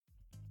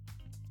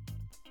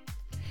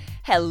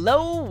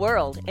Hello,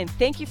 world, and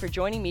thank you for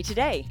joining me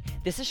today.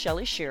 This is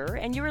Shelly Shearer,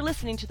 and you are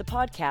listening to the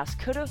podcast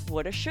Coulda,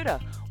 Woulda, Shoulda,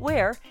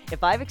 where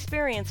if I've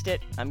experienced it,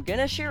 I'm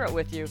gonna share it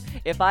with you.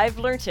 If I've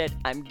learnt it,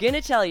 I'm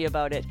gonna tell you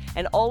about it,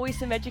 and always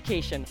some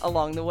education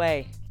along the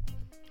way.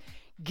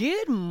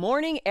 Good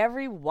morning,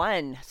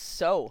 everyone.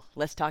 So,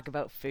 let's talk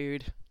about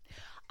food.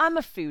 I'm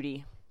a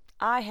foodie.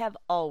 I have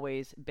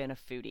always been a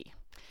foodie.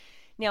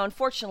 Now,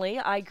 unfortunately,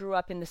 I grew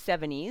up in the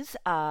 70s.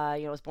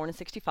 I was born in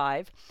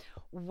 65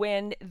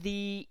 when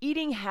the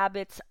eating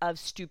habits of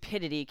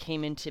stupidity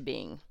came into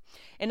being.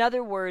 In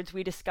other words,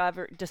 we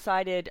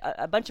decided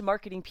a bunch of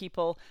marketing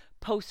people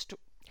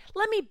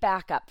Let me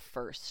back up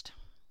first.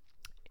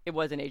 It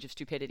was an age of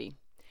stupidity.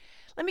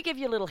 Let me give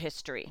you a little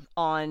history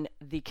on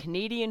the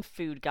Canadian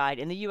Food Guide,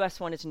 and the US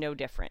one is no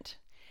different.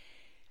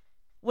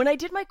 When I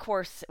did my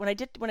course, when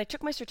I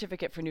took my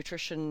certificate for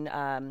nutrition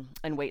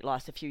and weight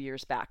loss a few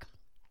years back,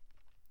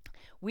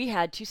 we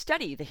had to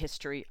study the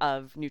history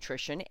of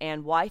nutrition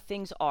and why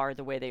things are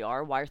the way they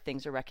are, why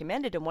things are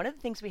recommended. And one of the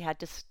things we had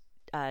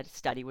to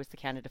study was the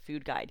Canada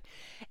Food Guide.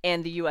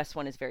 And the US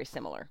one is very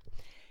similar.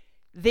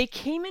 They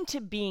came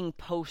into being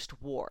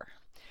post-war.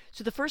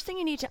 So the first thing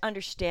you need to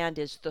understand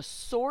is the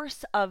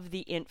source of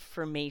the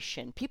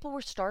information. People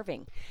were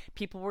starving.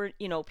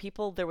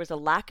 There was a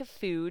lack of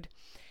food,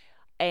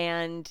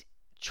 and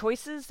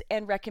choices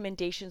and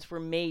recommendations were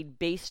made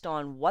based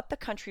on what the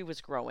country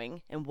was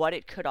growing and what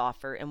it could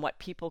offer and what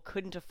people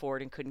couldn't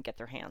afford and couldn't get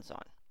their hands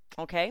on.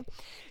 Okay?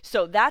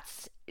 So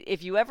that's,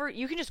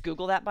 you can just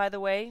Google that, by the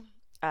way.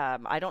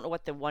 I don't know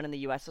what the one in the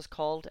US is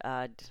called.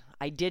 I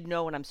did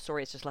know, and I'm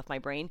sorry, it's just left my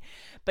brain.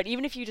 But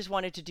even if you just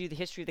wanted to do the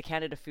history of the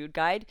Canada Food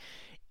Guide,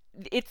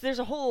 there's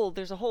a whole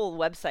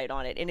website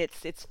on it, and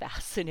it's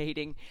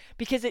fascinating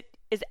because it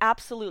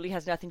absolutely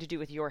has nothing to do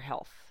with your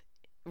health.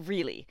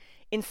 Really.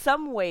 In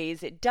some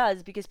ways it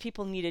does because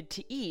people needed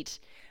to eat,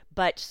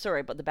 but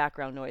sorry about the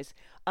background noise.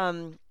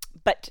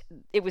 But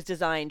it was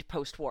designed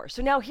post-war.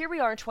 So now here we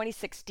are in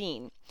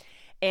 2016,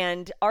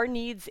 and our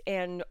needs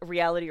and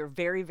reality are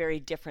very, very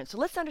different. So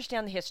let's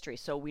understand the history.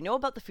 So we know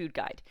about the Food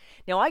Guide.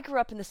 Now I grew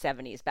up in the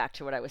 70s, back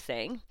to what I was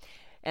saying,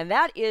 and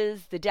that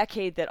is the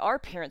decade that our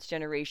parents'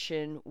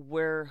 generation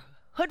were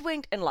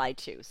hoodwinked and lied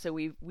to. So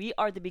we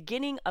are the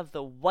beginning of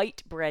the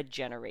white bread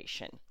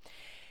generation.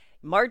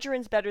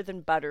 Margarine's better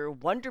than butter.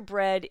 Wonder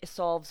Bread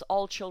solves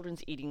all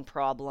children's eating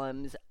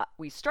problems.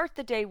 We start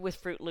the day with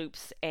Fruit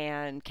Loops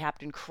and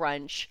Captain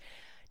Crunch.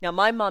 Now,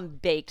 my mom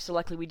baked, so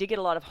luckily we did get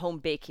a lot of home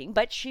baking,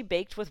 but she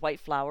baked with white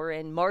flour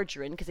and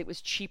margarine because it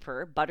was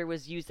cheaper. Butter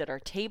was used at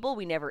our table.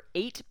 We never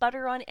ate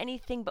butter on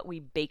anything, but we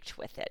baked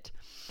with it.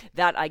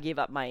 That I gave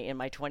up in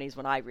my 20s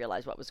when I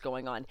realized what was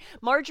going on.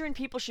 Margarine,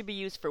 people, should be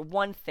used for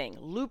one thing: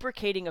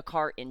 lubricating a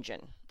car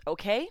engine.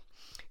 Okay?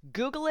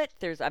 Google it.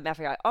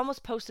 I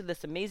almost posted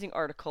this amazing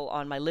article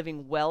on my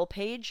Living Well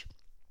page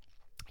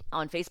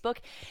on Facebook,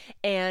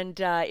 and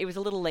it was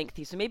a little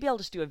lengthy, so maybe I'll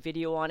just do a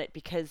video on it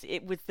because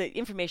the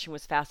information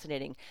was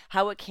fascinating.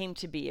 How it came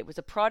to be. It was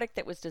a product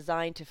that was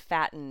designed to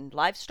fatten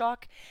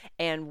livestock,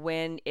 and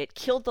when it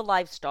killed the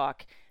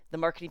livestock, the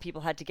marketing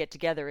people had to get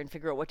together and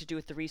figure out what to do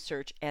with the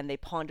research, and they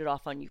pawned it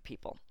off on you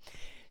people.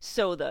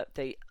 So the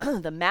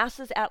the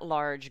masses at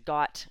large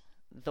got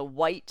the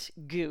white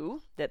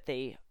goo that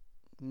they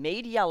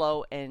made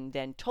yellow and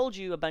then told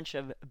you a bunch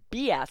of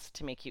BS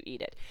to make you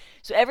eat it.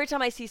 So every time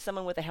I see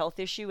someone with a health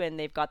issue and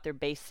they've got their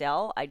base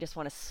cell, I just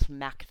want to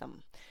smack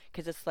them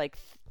because it's like,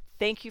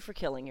 thank you for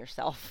killing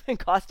yourself and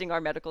costing our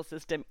medical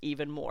system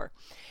even more.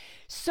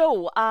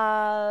 So,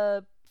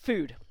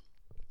 food.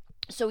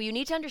 So you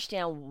need to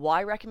understand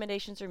why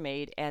recommendations are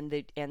made and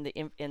the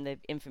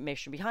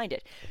information behind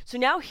it. So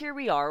now here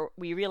we are.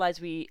 We realize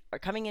we are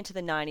coming into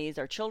the 90s.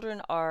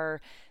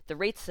 The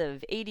rates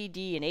of ADD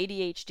and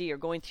ADHD are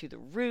going through the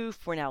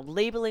roof. We're now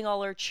labeling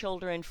all our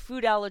children.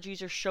 Food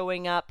allergies are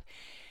showing up.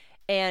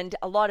 And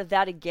a lot of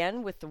that,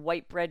 again, with the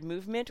white bread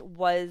movement,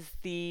 was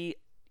the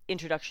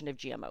introduction of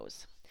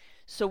GMOs.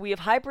 So we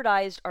have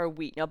hybridized our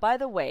wheat. Now, by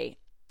the way,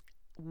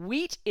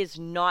 wheat is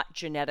not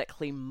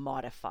genetically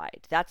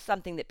modified. That's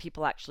something that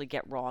people actually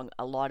get wrong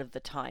a lot of the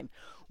time.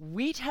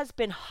 Wheat has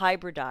been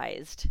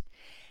hybridized,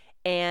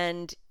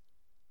 and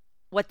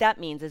what that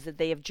means is that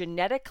they have they've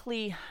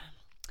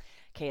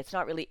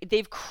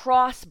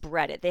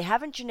crossbred it. They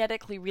haven't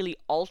genetically really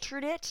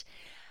altered it.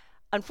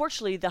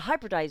 Unfortunately, the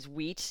hybridized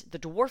wheat, the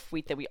dwarf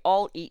wheat that we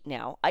all eat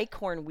now,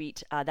 Eichhorn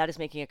wheat, that is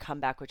making a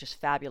comeback, which is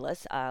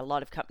fabulous. A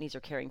lot of companies are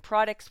carrying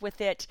products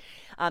with it.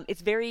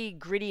 It's very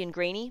gritty and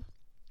grainy.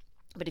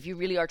 But if you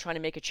really are trying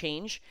to make a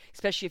change,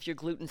 especially if you're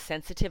gluten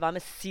sensitive, I'm a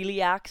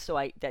celiac, so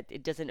that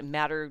it doesn't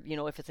matter,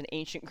 if it's an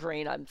ancient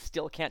grain, I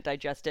still can't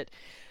digest it.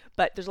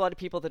 But there's a lot of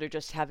people that are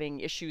just having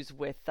issues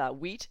with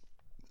wheat,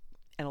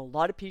 and a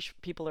lot of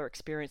people are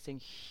experiencing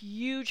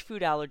huge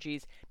food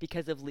allergies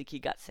because of leaky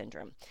gut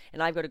syndrome.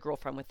 And I've got a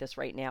girlfriend with this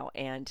right now,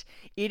 and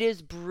it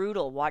is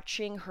brutal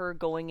watching her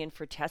going in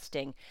for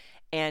testing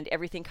and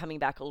everything coming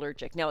back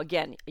allergic. Now,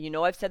 again,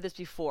 I've said this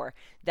before,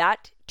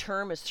 that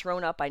term is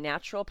thrown up by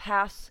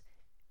naturopaths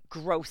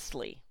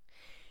grossly.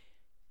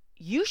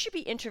 you should be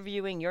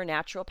interviewing your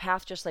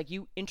naturopath just like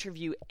you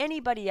interview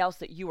anybody else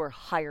that you are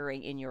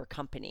hiring in your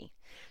company.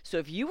 So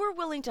if you were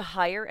willing to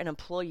hire an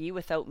employee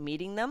without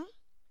meeting them,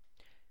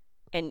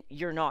 and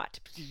you're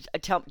not,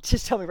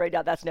 just tell me right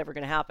now that's never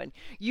going to happen.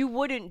 You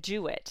wouldn't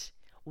do it.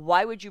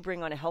 Why would you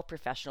bring on a health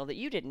professional that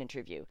you didn't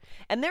interview?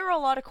 And there are a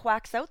lot of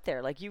quacks out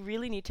there. Like, you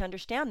really need to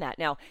understand that.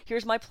 Now,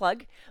 here's my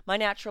plug. My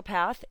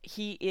naturopath,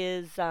 he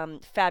is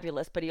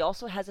fabulous, but he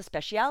also has a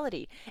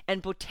speciality,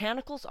 and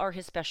botanicals are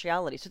his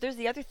speciality. So there's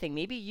the other thing.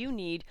 Maybe you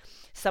need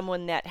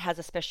someone that has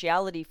a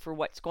speciality for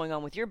what's going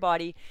on with your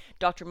body.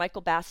 Dr.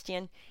 Michael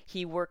Bastian,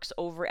 he works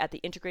over at the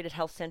Integrated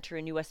Health Center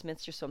in New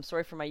Westminster. So I'm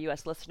sorry for my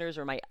U.S. listeners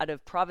or my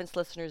out-of-province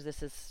listeners.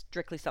 This is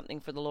strictly something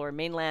for the Lower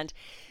Mainland.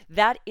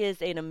 That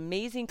is an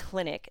amazing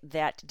clinic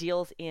that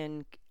deals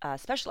in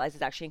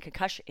specializes actually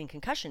in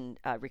concussion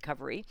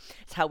recovery.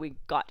 It's how we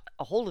got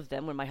a hold of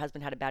them when my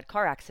husband had a bad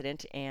car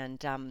accident,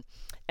 and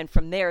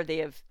from there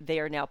they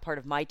are now part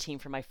of my team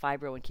for my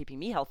fibro and keeping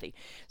me healthy.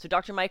 So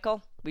Dr.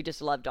 Michael, we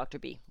just love Dr.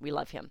 B. We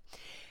love him.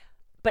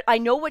 But I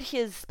know what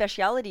his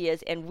speciality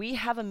is, and we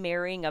have a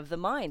marrying of the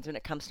minds when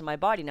it comes to my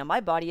body. Now,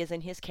 my body is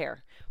in his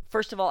care.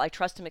 First of all, I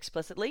trust him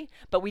explicitly,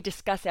 but we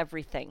discuss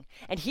everything,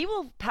 and he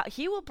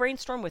will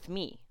brainstorm with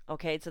me.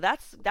 Okay, so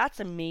that's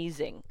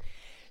amazing.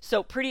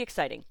 So pretty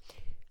exciting.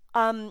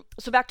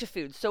 So back to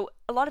food. So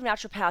a lot of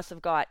naturopaths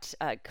have got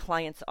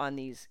clients on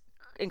these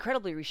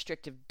incredibly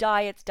restrictive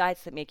diets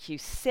that make you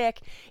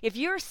sick. If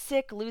you're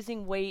sick,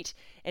 losing weight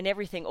and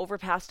everything over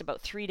past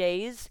about 3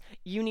 days,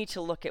 you need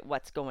to look at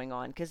what's going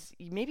on, because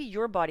maybe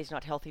your body's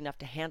not healthy enough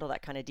to handle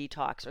that kind of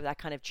detox or that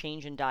kind of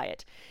change in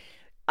diet.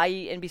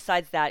 And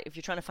besides that, if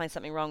you're trying to find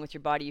something wrong with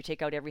your body, you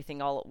take out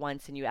everything all at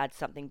once and you add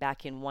something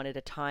back in one at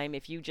a time.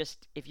 If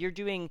you're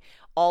doing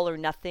all or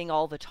nothing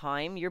all the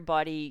time, your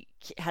body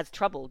has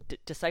trouble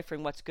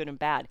deciphering what's good and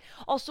bad.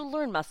 Also,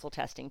 learn muscle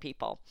testing,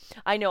 people.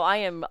 I know I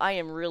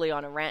am really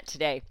on a rant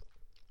today.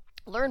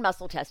 Learn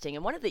muscle testing,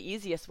 and one of the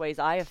easiest ways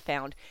I have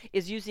found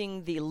is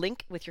using the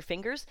link with your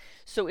fingers.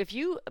 So if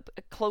you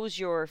close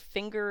your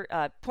finger,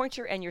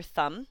 pointer and your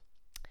thumb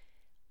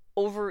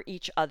over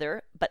each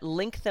other, but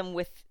link them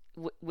with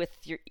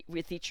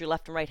each your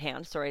left and right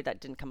hand. Sorry, that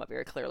didn't come up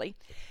very clearly.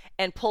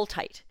 And pull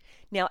tight.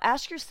 Now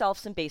ask yourself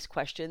some base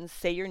questions.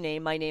 Say your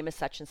name. My name is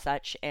such and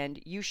such.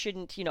 And you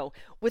shouldn't,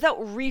 without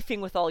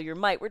reefing with all your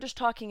might. We're just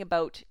talking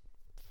about,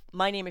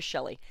 my name is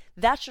Shelley.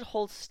 That should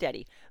hold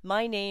steady.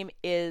 My name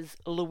is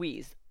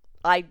Louise.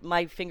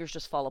 My fingers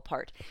just fall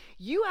apart.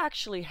 You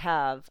actually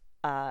have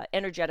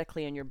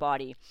energetically in your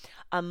body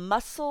a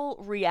muscle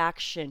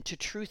reaction to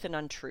truth and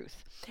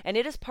untruth. And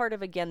it is part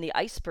of, again, the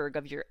iceberg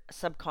of your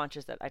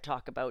subconscious that I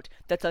talk about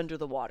that's under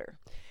the water.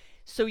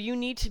 So you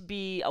need to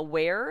be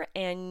aware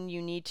and you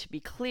need to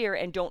be clear,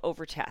 and don't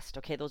overtest.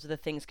 Okay, those are the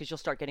things, because you'll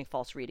start getting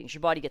false readings.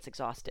 Your body gets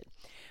exhausted.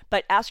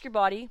 But ask your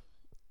body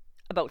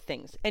about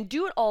things and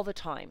do it all the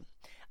time.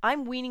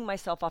 I'm weaning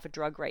myself off a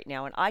drug right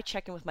now, and I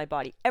check in with my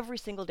body every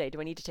single day.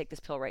 Do I need to take this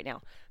pill right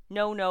now?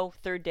 No.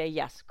 Third day,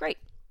 yes. Great.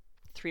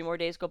 3 more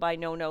days go by,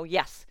 no,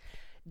 yes.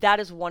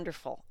 That is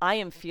wonderful. I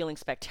am feeling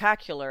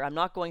spectacular. I'm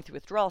not going through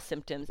withdrawal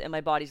symptoms, and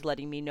my body's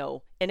letting me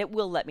know, and it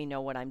will let me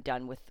know when I'm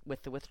done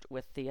with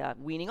the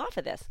weaning off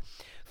of this.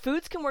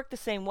 Foods can work the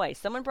same way.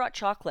 Someone brought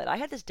chocolate. I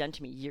had this done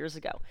to me years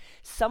ago.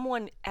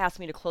 Someone asked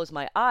me to close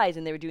my eyes,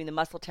 and they were doing the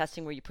muscle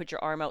testing where you put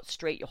your arm out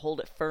straight, you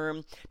hold it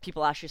firm.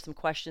 People ask you some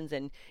questions,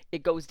 and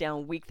it goes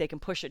down weak. They can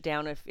push it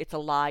down if it's a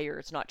lie or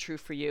it's not true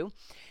for you.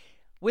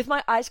 With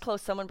my eyes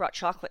closed, someone brought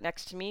chocolate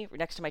next to me,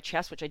 next to my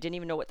chest, which I didn't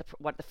even know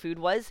what the food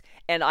was,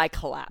 and I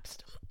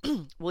collapsed.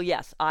 Well,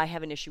 yes, I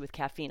have an issue with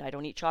caffeine. I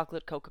don't eat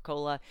chocolate,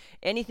 Coca-Cola,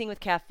 anything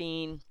with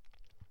caffeine,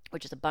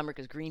 which is a bummer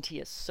because green tea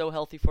is so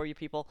healthy for you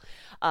people,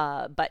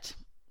 but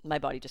my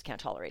body just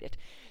can't tolerate it.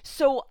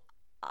 So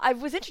I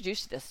was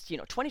introduced to this,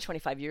 20,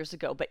 25 years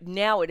ago, but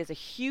now it is a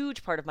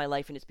huge part of my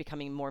life and it's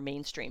becoming more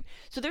mainstream.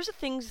 So there's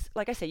things,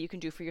 like I say, you can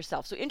do for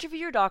yourself. So interview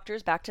your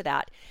doctors, back to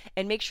that,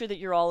 and make sure that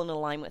you're all in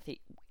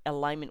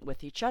alignment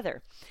with each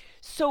other.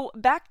 So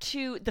back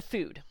to the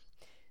food.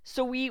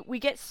 So we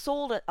get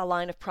sold a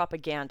line of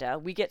propaganda.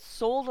 We get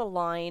sold a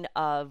line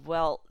of,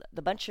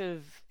 the bunch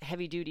of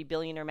heavy-duty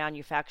billionaire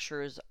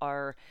manufacturers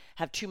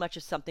have too much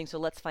of something, so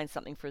let's find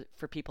something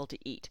for people to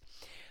eat.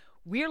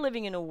 We're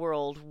living in a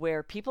world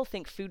where people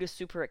think food is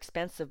super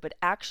expensive, but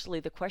actually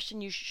the question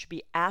you should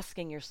be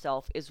asking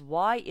yourself is,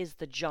 why is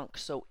the junk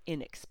so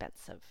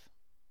inexpensive?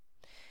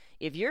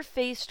 If you're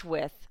faced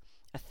with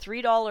a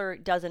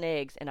 $3 dozen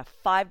eggs and a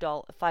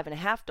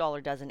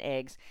 $5.50 dozen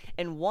eggs,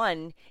 and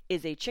one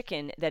is a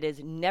chicken that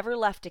is never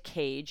left a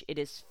cage, it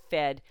is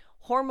fed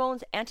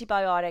hormones,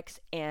 antibiotics,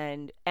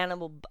 and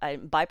animal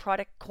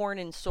byproduct, corn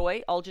and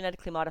soy, all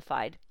genetically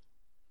modified,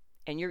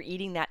 and you're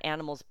eating that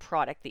animal's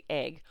product, the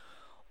egg,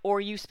 or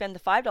you spend the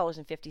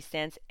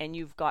 $5.50 and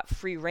you've got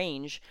free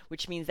range,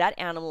 which means that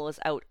animal is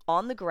out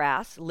on the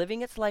grass,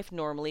 living its life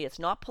normally. It's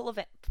not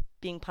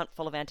being pumped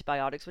full of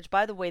antibiotics, which,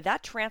 by the way,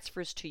 that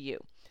transfers to you.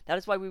 That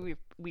is why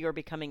we are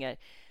becoming a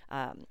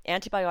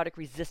antibiotic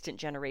resistant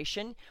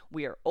generation.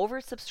 We are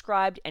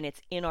oversubscribed, and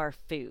it's in our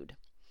food.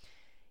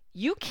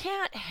 You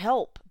can't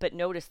help but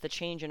notice the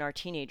change in our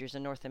teenagers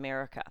in North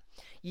America.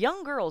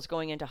 Young girls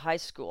going into high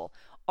school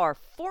are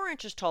 4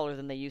 inches taller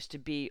than they used to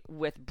be,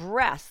 with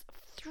breasts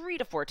 3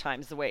 to 4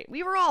 times the weight.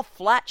 We were all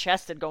flat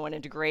chested going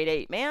into grade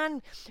 8,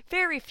 man.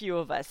 Very few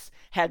of us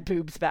had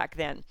boobs back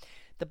then.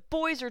 The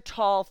boys are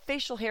tall,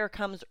 facial hair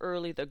comes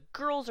early, the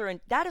girls are in.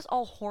 That is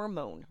all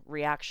hormone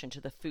reaction to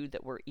the food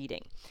that we're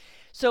eating.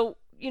 So,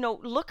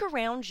 look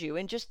around you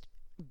and just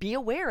be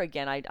aware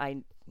again.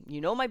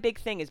 My big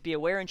thing is be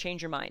aware and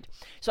change your mind.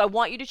 So I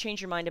want you to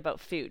change your mind about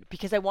food,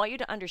 because I want you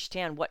to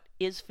understand what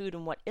is food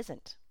and what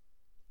isn't.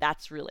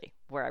 That's really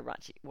where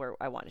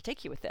I want to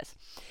take you with this.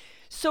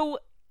 So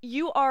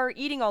you are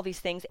eating all these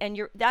things,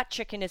 and that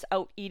chicken is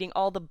out eating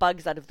all the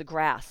bugs out of the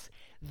grass.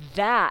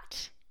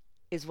 That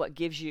is what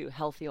gives you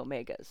healthy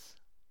omegas,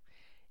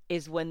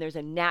 is when there's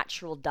a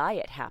natural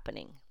diet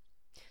happening.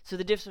 So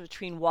the difference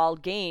between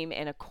wild game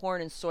and a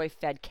corn and soy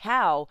fed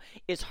cow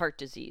is heart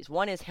disease.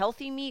 One is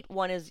healthy meat,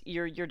 one is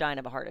you're dying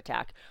of a heart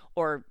attack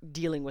or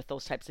dealing with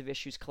those types of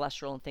issues,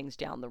 cholesterol and things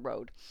down the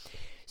road.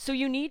 So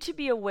you need to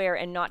be aware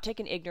and not take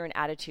an ignorant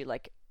attitude.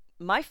 Like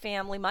my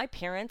family, my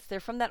parents, they're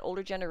from that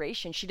older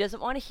generation. She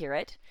doesn't want to hear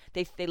it.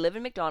 They live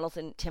in McDonald's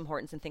and Tim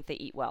Hortons and think they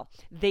eat well.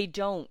 They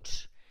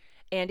don't.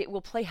 And it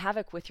will play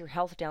havoc with your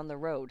health down the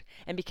road.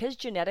 And because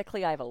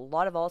genetically I have a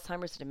lot of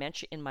Alzheimer's and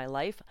dementia in my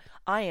life,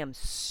 I am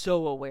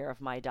so aware of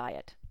my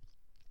diet.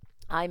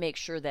 I make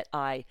sure that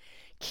I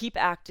keep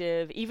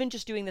active. Even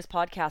just doing this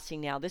podcasting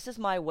now, this is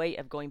my way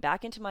of going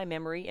back into my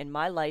memory and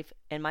my life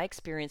and my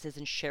experiences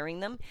and sharing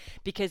them,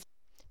 because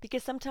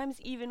sometimes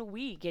even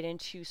we get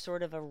into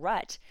sort of a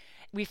rut.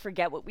 We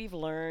forget what we've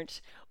learned.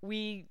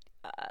 We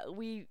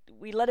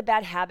let a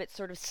bad habit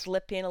sort of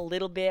slip in a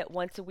little bit,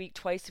 once a week,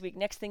 twice a week.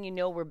 Next thing you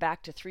know, we're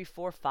back to 3,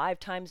 4, 5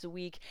 times a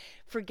week,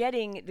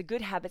 forgetting the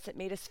good habits that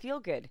made us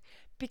feel good.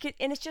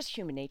 And it's just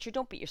human nature.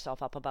 Don't beat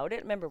yourself up about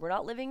it. Remember, we're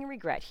not living in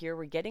regret here.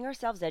 We're getting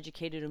ourselves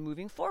educated and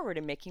moving forward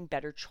and making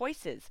better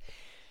choices.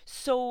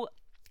 So,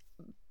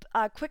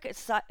 quick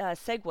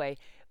segue.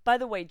 By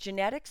the way,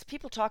 genetics,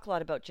 people talk a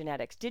lot about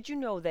genetics. Did you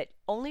know that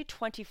only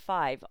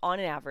 25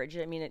 on average,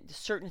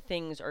 certain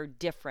things are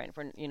different.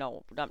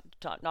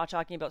 Not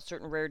talking about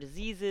certain rare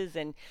diseases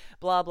and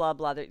blah, blah,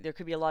 blah. There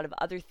could be a lot of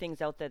other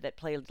things out there that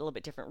play a little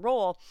bit different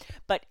role.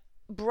 But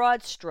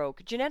broad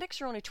stroke,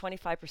 genetics are only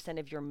 25%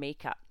 of your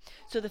makeup.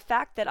 So the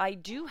fact that I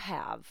do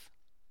have...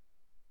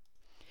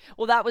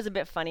 Well, that was a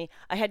bit funny.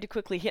 I had to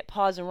quickly hit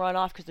pause and run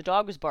off because the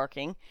dog was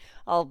barking.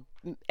 I'll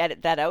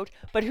edit that out.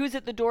 But who's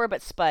at the door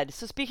but Spud?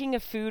 So speaking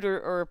of food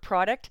or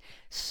product,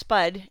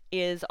 Spud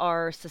is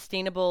our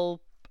sustainable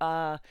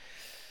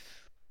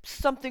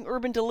something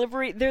urban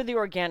delivery. They're the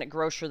organic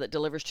grocer that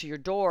delivers to your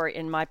door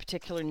in my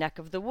particular neck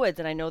of the woods.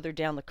 And I know they're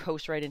down the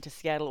coast right into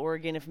Seattle,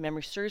 Oregon, if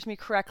memory serves me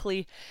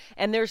correctly.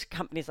 And there's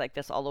companies like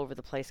this all over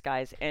the place,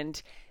 guys.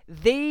 And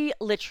they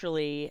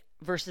literally,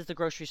 versus the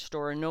grocery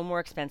store, are no more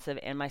expensive.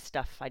 And my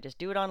stuff, I just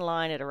do it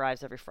online. It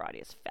arrives every Friday.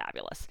 It's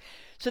fabulous.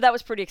 So that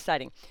was pretty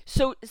exciting.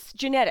 So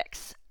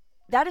genetics,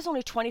 that is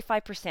only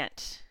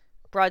 25%,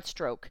 broad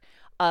stroke,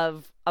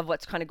 of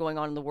what's kind of going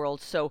on in the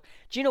world. So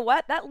do you know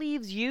what? That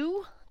leaves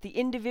you, the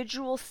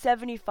individual,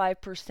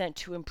 75%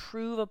 to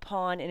improve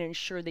upon and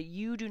ensure that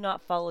you do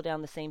not follow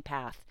down the same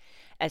path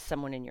as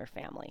someone in your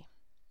family.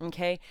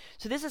 Okay?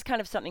 So this is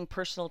kind of something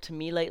personal to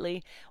me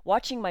lately.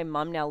 Watching my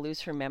mom now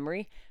lose her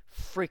memory,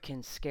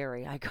 freaking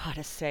scary, I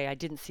gotta say. I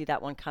didn't see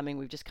that one coming.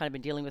 We've just kind of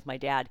been dealing with my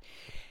dad.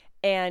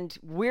 And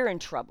we're in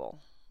trouble.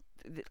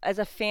 As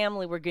a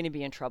family, we're going to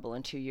be in trouble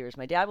in 2 years.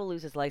 My dad will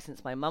lose his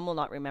license. My mom will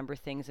not remember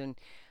things. And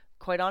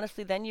quite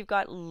honestly, then you've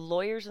got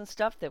lawyers and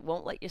stuff that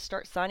won't let you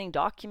start signing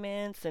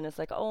documents, and it's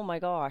like, oh my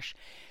gosh.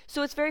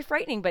 So it's very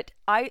frightening, but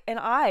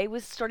I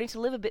was starting to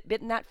live a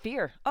bit in that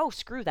fear. Oh,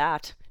 screw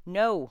that.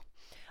 No,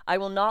 I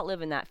will not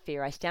live in that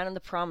fear. I stand on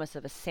the promise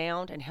of a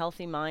sound and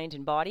healthy mind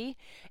and body,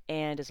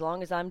 and as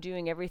long as I'm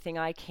doing everything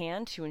I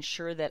can to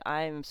ensure that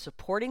I'm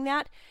supporting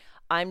that,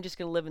 I'm just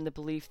going to live in the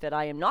belief that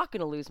I am not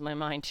going to lose my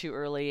mind too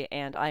early,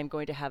 and I'm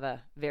going to have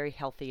a very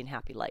healthy and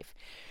happy life.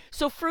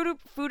 So food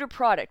or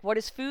product. What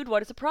is food?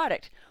 What is a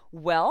product?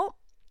 Well,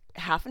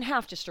 half and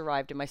half just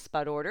arrived in my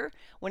Spud order.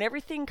 When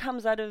everything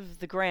comes out of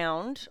the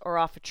ground or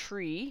off a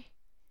tree,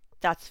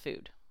 that's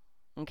food.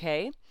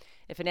 Okay?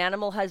 If an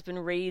animal has been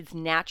raised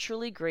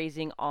naturally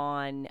grazing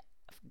on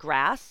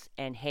grass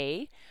and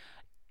hay,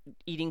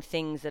 eating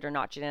things that are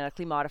not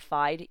genetically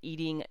modified,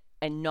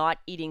 not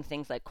eating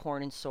things like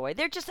corn and soy.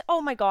 They're just,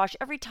 oh my gosh,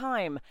 every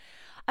time.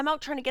 I'm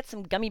out trying to get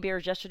some gummy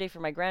bears yesterday for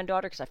my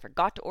granddaughter because I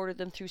forgot to order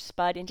them through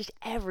Spud, and just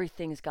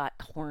everything's got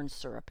corn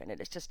syrup in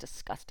it. It's just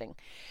disgusting.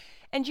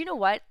 And you know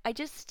what? I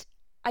just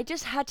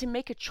had to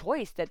make a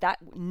choice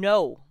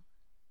no.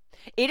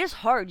 It is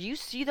hard. You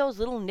see those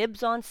little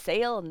nibs on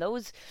sale and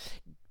those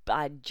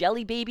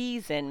jelly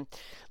babies and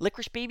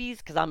licorice babies,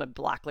 because I'm a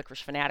black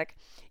licorice fanatic.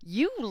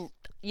 You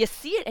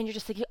see it and you're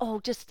just thinking, I'll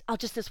just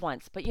this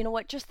once. But you know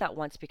what? Just that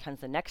once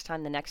becomes the next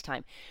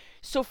time.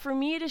 So for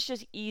me, it is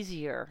just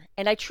easier.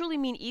 And I truly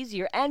mean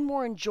easier and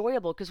more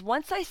enjoyable, because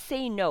once I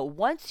say no,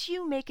 once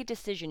you make a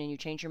decision and you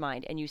change your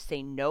mind and you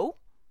say no,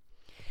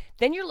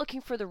 Then you're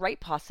looking for the right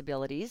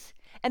possibilities.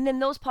 And then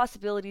those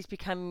possibilities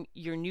become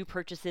your new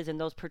purchases, and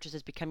those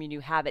purchases become your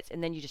new habits.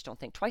 And then you just don't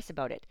think twice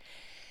about it.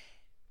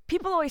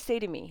 People always say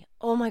to me,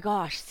 oh my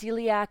gosh,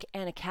 celiac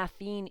and a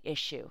caffeine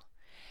issue.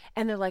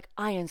 And they're like,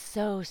 I am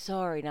so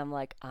sorry. And I'm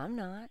like, I'm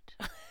not.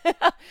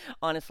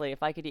 Honestly,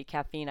 if I could eat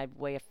caffeine, I'd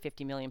weigh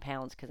 50 million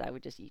pounds because I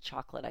would just eat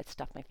chocolate. I'd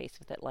stuff my face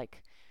with it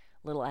like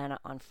little Anna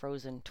on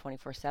Frozen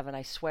 24/7,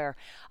 I swear.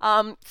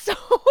 So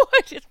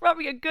it's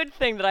probably a good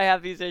thing that I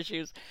have these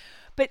issues.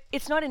 But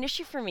it's not an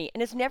issue for me.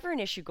 And it's never an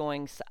issue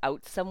going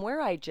out somewhere.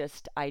 I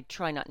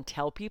try not to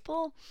tell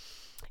people.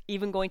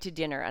 Even going to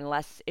dinner,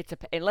 unless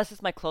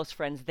it's my close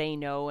friends, they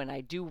know, and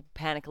I do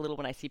panic a little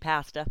when I see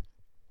pasta.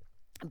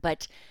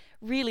 But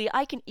really,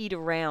 I can eat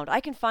around.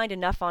 I can find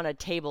enough on a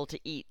table to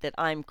eat that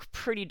I'm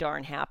pretty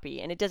darn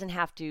happy, and it doesn't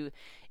have to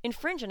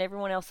infringe on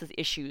everyone else's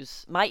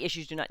issues. My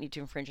issues do not need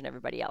to infringe on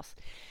everybody else.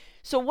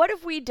 So what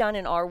have we done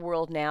in our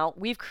world now?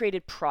 We've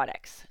created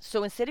products.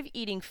 So instead of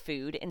eating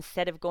food,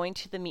 instead of going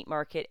to the meat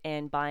market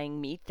and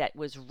buying meat that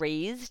was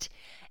raised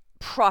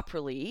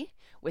properly,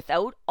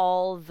 without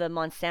all the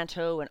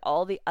Monsanto and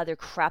all the other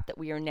crap that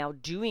we are now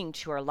doing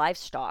to our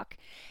livestock,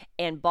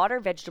 and bought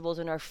our vegetables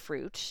and our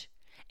fruit,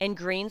 and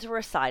grains were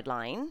a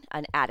sideline,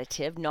 an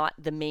additive, not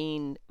the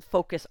main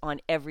focus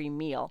on every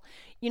meal.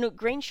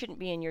 Grains shouldn't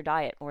be in your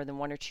diet more than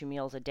 1 or 2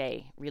 meals a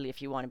day, really,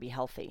 if you want to be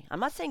healthy. I'm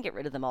not saying get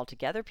rid of them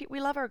altogether. We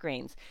love our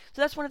grains.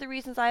 So that's one of the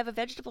reasons I have a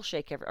vegetable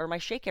shake my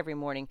shake every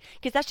morning,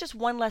 because that's just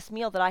one less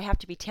meal that I have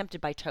to be tempted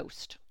by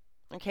toast.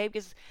 Okay?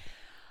 Because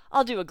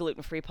I'll do a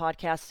gluten-free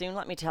podcast soon.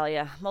 Let me tell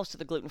you, most of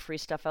the gluten-free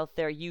stuff out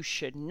there, you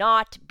should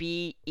not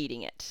be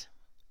eating it.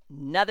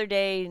 Another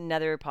day,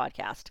 another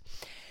podcast.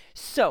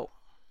 So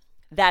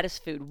that is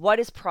food. What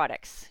is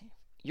products?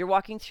 You're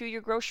walking through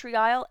your grocery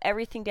aisle.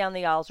 Everything down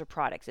the aisles are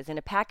products. It's in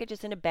a package.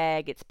 It's in a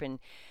bag. It's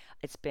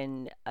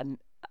been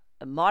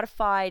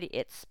modified.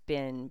 It's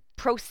been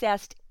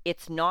processed.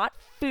 It's not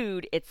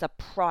food. It's a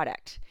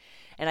product.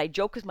 And I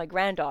joke with my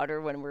granddaughter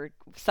when we're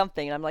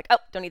something, and I'm like, oh,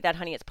 don't eat that,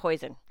 honey. It's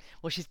poison.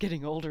 Well, she's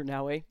getting older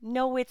now, eh?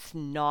 No, it's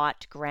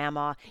not,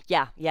 Grandma.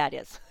 Yeah, it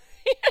is.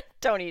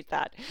 Don't eat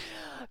that.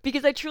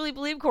 Because I truly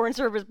believe corn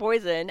syrup is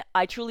poison.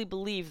 I truly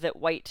believe that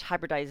white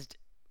hybridized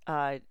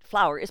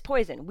flour is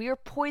poison. We are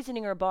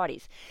poisoning our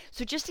bodies.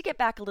 So just to get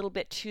back a little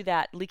bit to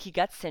that leaky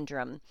gut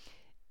syndrome,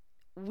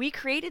 we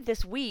created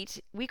this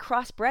wheat, we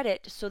crossbred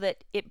it so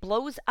that it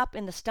blows up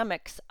in the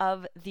stomachs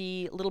of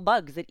the little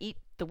bugs that eat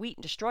the wheat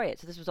and destroy it.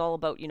 So this was all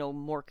about,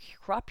 more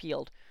crop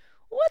yield.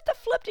 What the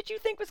flip did you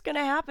think was going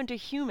to happen to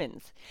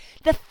humans?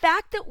 The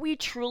fact that we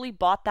truly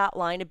bought that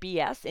line of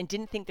BS and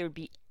didn't think there would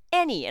be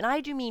any, and I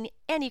do mean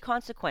any,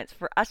 consequence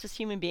for us as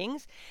human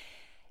beings,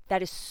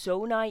 that is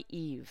so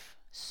naive.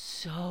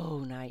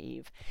 So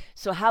naive.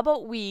 So how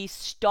about we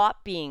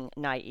stop being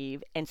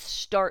naive and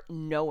start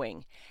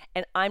knowing?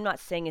 And I'm not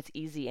saying it's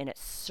easy, and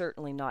it's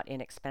certainly not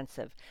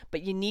inexpensive,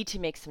 but you need to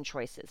make some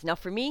choices. Now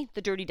for me,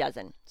 the dirty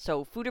dozen.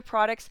 So food or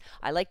products,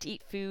 I like to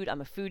eat food.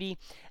 I'm a foodie,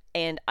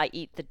 and I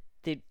eat the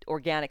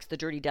organics, the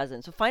dirty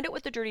dozen. So find out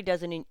what the dirty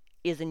dozen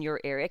is in your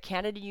area.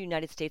 Canada and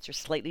United States are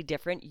slightly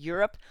different.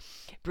 Europe,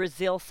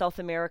 Brazil, South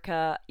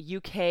America,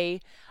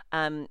 UK,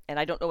 and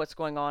I don't know what's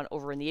going on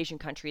over in the Asian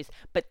countries,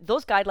 but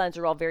those guidelines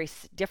are all very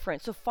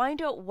different. So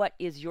find out what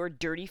is your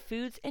dirty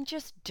foods and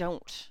just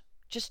don't.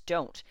 Just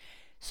don't.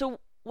 So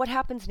what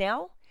happens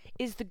now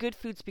is the good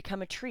foods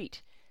become a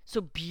treat. So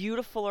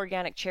beautiful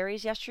organic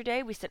cherries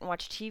yesterday. We sit and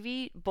watch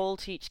TV, bowl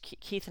to each,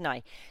 Keith and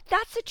I.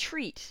 That's a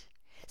treat.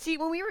 See,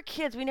 when we were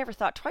kids, we never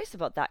thought twice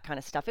about that kind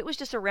of stuff. It was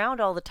just around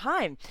all the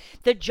time.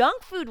 The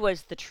junk food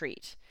was the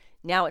treat.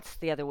 Now it's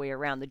the other way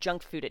around. The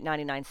junk food at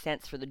 99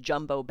 cents for the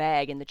jumbo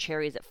bag and the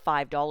cherries at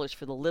 $5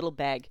 for the little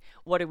bag.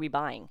 What are we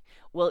buying?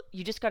 Well,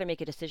 you just got to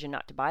make a decision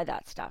not to buy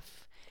that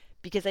stuff.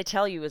 Because I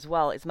tell you as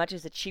well, as much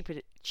as it's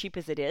cheap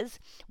as it is,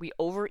 we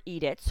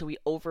overeat it, so we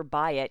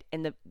overbuy it,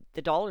 and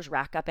the dollars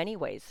rack up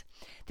anyways.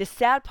 The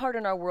sad part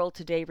in our world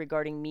today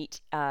regarding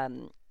meat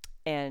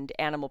and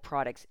animal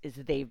products is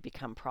they've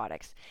become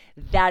products.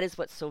 That is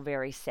what's so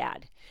very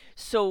sad.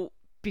 So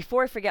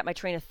before I forget my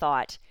train of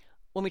thought,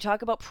 when we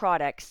talk about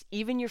products,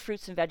 even your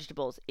fruits and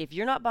vegetables, if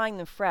you're not buying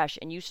them fresh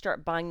and you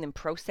start buying them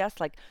processed,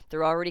 like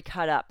they're already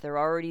cut up, they're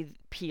already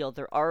peeled,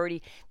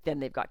 then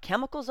they've got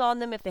chemicals on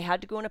them if they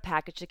had to go in a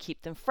package to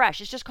keep them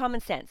fresh. It's just common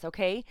sense,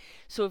 okay?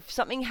 So if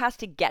something has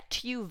to get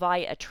to you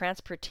via a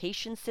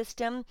transportation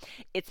system,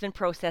 it's been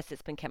processed,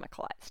 it's been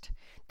chemicalized.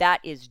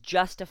 That is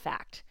just a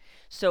fact.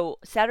 So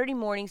Saturday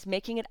mornings,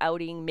 making it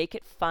outing, make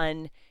it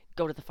fun,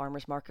 go to the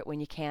farmer's market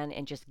when you can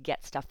and just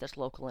get stuff that's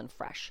local and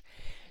fresh.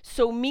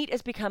 So meat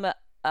has become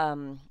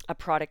a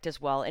product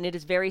as well, and it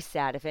is very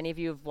sad. If any of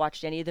you have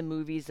watched any of the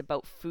movies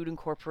about Food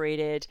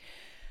Incorporated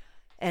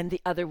and the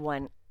other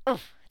one,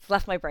 it's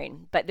left my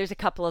brain, but there's a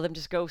couple of them.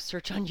 Just go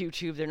search on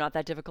YouTube. They're not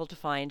that difficult to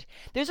find.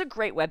 There's a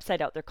great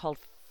website out there called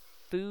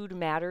Food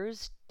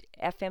Matters,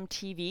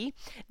 FMTV.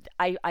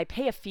 I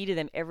pay a fee to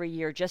them every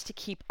year just to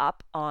keep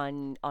up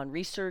on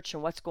research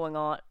and what's going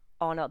on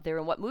out there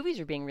and what movies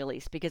are being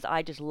released, because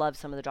I just love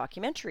some of the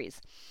documentaries.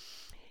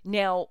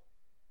 Now,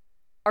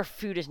 our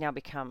food has now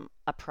become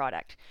a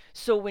product.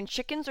 So when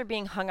chickens are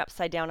being hung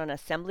upside down on an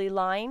assembly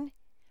line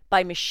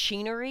by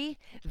machinery,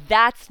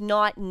 that's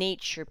not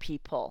nature,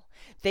 people.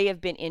 They have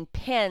been in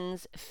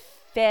pens,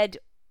 fed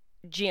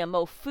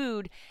GMO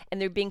food, and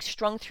they're being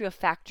strung through a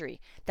factory.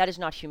 That is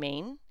not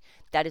humane.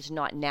 That is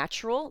not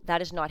natural.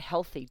 That is not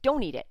healthy.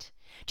 Don't eat it.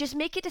 Just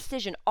make a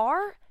decision.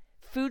 Our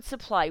food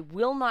supply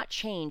will not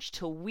change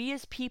till we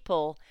as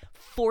people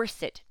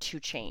force it to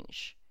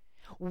change.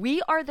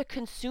 We are the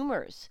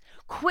consumers.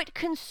 Quit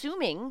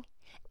consuming,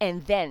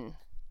 and then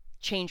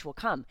change will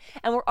come.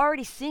 And we're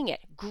already seeing it.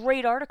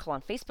 Great article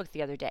on Facebook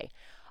the other day.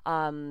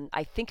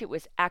 I think it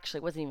was actually,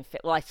 it wasn't even,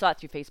 well, I saw it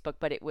through Facebook,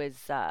 but it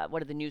was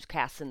one of the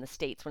newscasts in the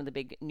States, one of the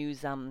big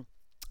news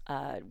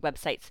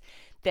websites,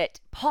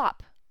 that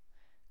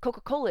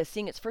Coca-Cola is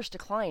seeing its first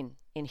decline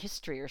in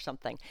history or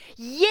something.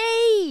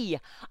 Yay!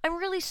 I'm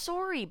really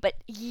sorry, but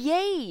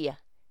yay!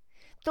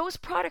 Those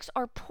products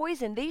are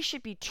poison. They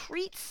should be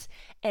treats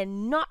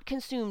and not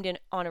consumed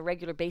on a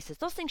regular basis.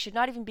 Those things should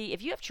not even be,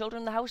 if you have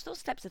children in the house,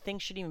 those types of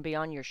things shouldn't even be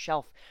on your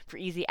shelf for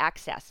easy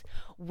access.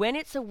 When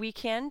it's a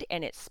weekend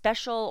and it's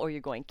special or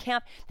you're going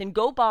camp, then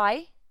go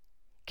buy,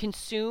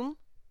 consume,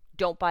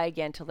 don't buy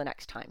again till the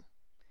next time.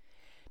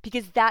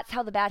 Because that's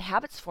how the bad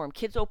habits form.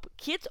 Kids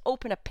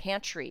open a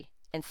pantry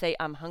and say,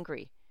 I'm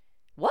hungry.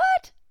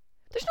 What?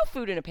 There's no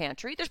food in a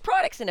pantry. There's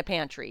products in a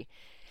pantry.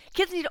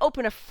 Kids need to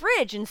open a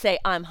fridge and say,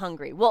 I'm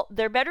hungry. Well,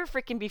 there better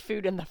freaking be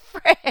food in the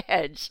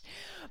fridge.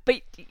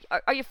 But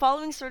are you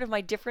following sort of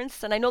my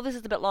difference? And I know this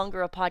is a bit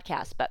longer a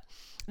podcast, but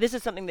this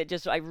is something that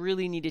just I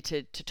really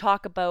needed to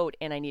talk about,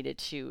 and I needed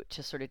to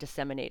sort of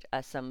disseminate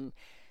some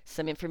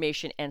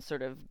information and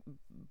sort of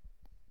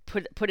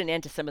put an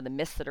end to some of the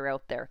myths that are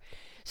out there.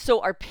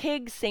 So our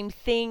pigs, same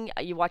thing.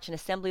 You watch an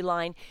assembly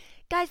line.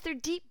 Guys, they're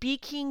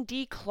de-beaking,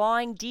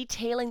 declawing,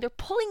 detailing. They're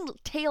pulling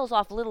tails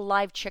off little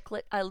live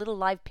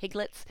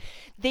piglets.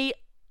 They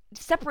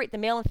separate the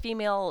male and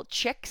female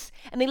chicks,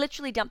 and they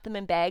literally dump them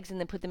in bags and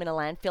then put them in a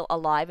landfill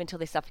alive until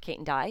they suffocate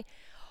and die.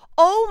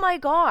 Oh my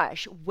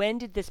gosh, when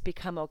did this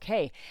become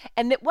okay?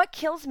 And that what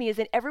kills me is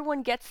that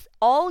everyone gets,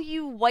 all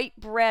you white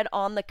bread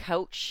on the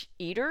couch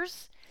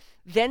eaters,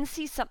 then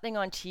see something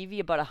on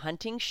TV about a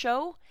hunting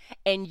show,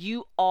 and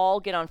you all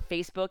get on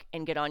Facebook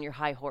and get on your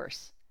high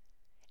horse.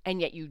 And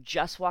yet you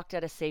just walked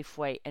out of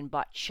Safeway and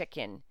bought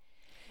chicken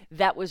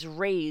that was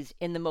raised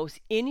in the most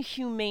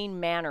inhumane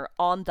manner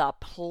on the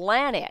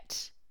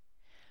planet.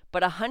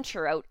 But a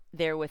hunter out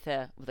there with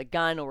a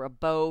gun or a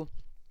bow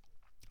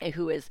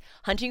who is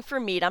hunting for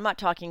meat. I'm not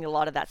talking a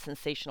lot of that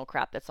sensational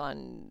crap that's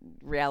on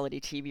reality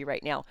TV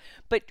right now.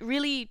 But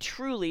really,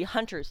 truly,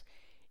 hunters,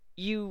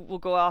 you will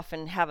go off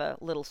and have a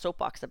little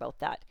soapbox about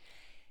that.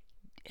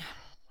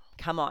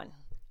 Come on.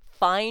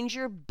 Find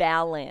your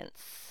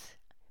balance.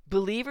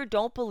 Believe or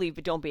don't believe,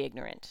 but don't be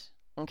ignorant.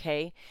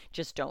 Okay?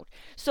 Just don't.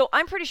 So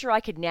I'm pretty sure I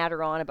could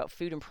natter on about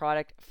food and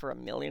product for a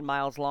million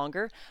miles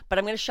longer, but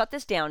I'm going to shut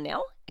this down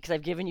now because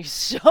I've given you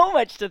so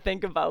much to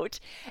think about.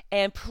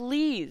 And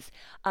please,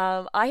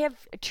 I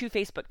have 2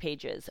 Facebook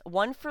pages,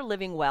 one for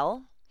Living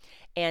Well,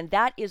 and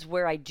that is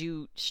where I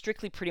do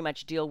strictly pretty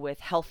much deal with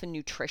health and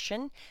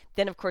nutrition.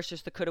 Then, of course,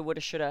 there's the Coulda,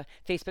 Woulda, Shoulda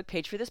Facebook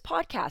page for this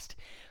podcast.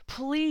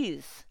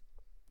 Please,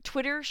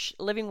 Twitter,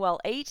 Living Well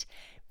 8.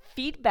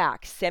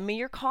 Feedback, send me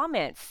your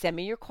comments, send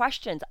me your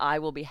questions. I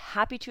will be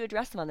happy to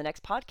address them on the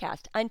next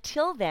podcast.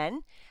 Until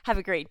then, have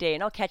a great day,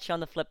 and I'll catch you on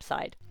the flip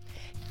side.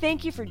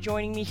 Thank you for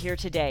joining me here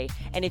today.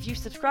 And if you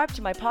subscribe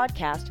to my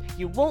podcast,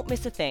 you won't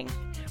miss a thing.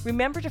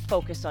 Remember to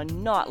focus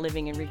on not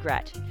living in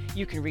regret.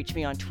 You can reach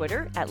me on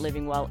Twitter at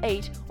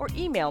livingwell8 or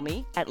email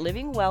me at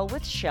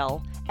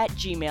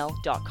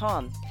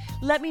livingwellwithshell@gmail.com.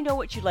 Let me know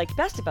what you liked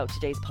best about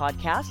today's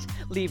podcast,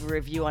 leave a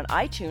review on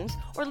iTunes,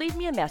 or leave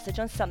me a message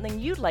on something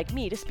you'd like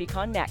me to speak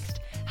on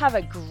next. Have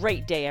a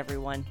great day,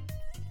 everyone.